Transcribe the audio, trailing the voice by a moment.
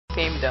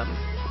famedom.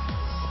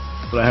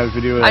 But I have a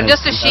video that I'm has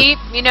just a 10,000 sheep,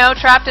 you know,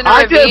 trapped in a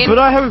I ravine. did, but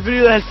I have a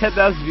video that has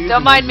 10,000 views.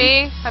 Don't mind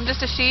me. I'm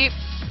just a sheep.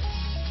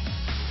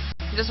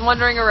 I'm just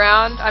wandering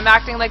around. I'm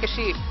acting like a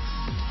sheep.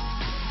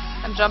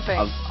 I'm jumping.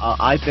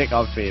 I think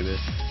I'm famous.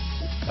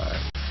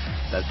 Alright.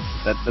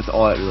 That's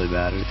all that really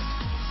matters.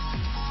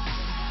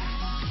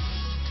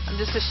 I'm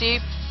just a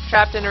sheep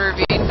trapped in a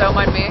ravine. Don't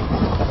mind me.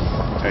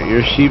 Alright, you're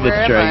a sheep Where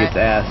that's am trying I? its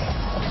ass.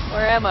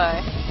 Where am I?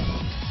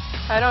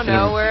 I don't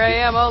know where I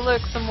am. Oh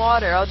look, some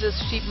water. I'll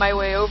just sheep my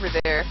way over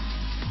there.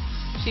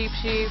 Sheep,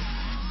 sheep.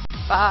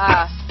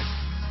 Bah.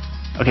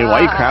 Okay,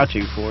 what are you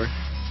crouching for?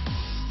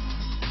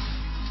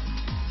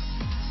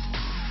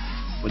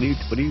 What are you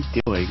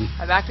doing?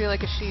 I'm acting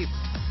like a sheep.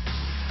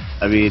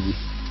 I mean,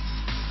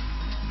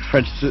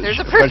 There's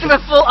a person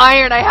with full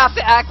iron. I have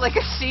to act like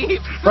a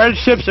sheep.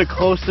 friendships are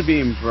close to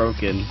being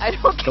broken. I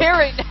don't care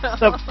right now.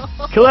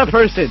 Kill that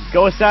person.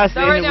 Go assassinate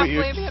Not right him now, with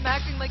your... Flamey. I'm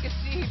acting like a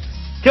sheep.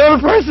 Kill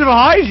the person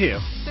behind you.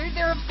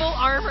 They're in full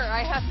armor.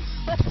 I have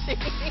nothing.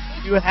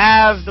 You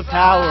have the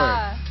power.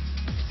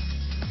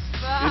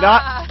 Bah. You're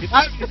not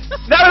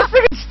a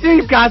freaking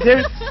Steve,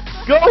 goddamn.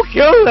 Go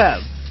kill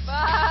them.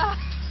 Bah.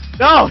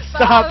 No,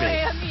 stop Bah, it.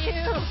 I am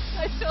you.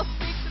 I shall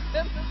speak to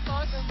them the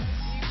song of my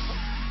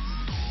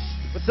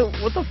people.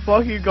 What the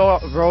fuck are you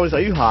going, Rose?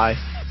 Are you high?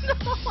 No,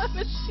 I'm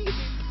a sheep.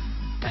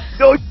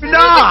 No, you're There's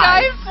not. a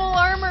guy in full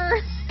armor.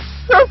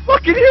 You're a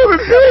fucking human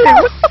being.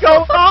 What's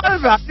going on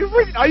about? You're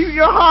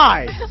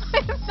high.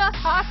 I'm not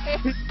high.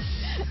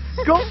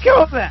 Go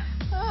kill them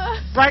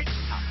right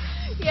now.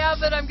 Yeah,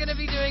 but I'm gonna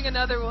be doing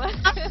another one.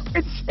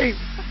 It's sheep.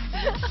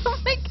 Oh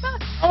my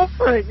god. Oh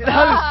my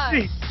god.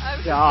 It's sheep.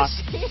 I'm God.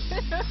 just a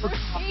sheep in a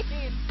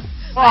ravine.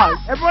 Come on,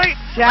 everybody,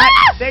 chat.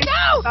 Say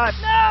No!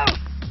 no.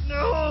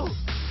 No!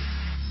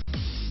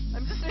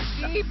 I'm just a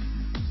sheep.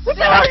 What the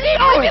No, hell are leave you me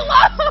doing?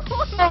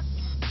 alone!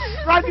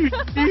 Run, you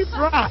sheep,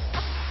 run.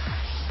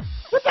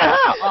 What the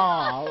hell?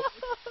 Oh.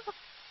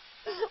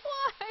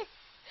 Why?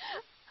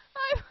 I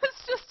was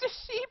just a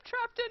sheep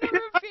trapped in a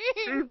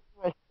ravine.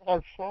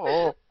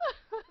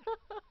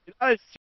 You're not a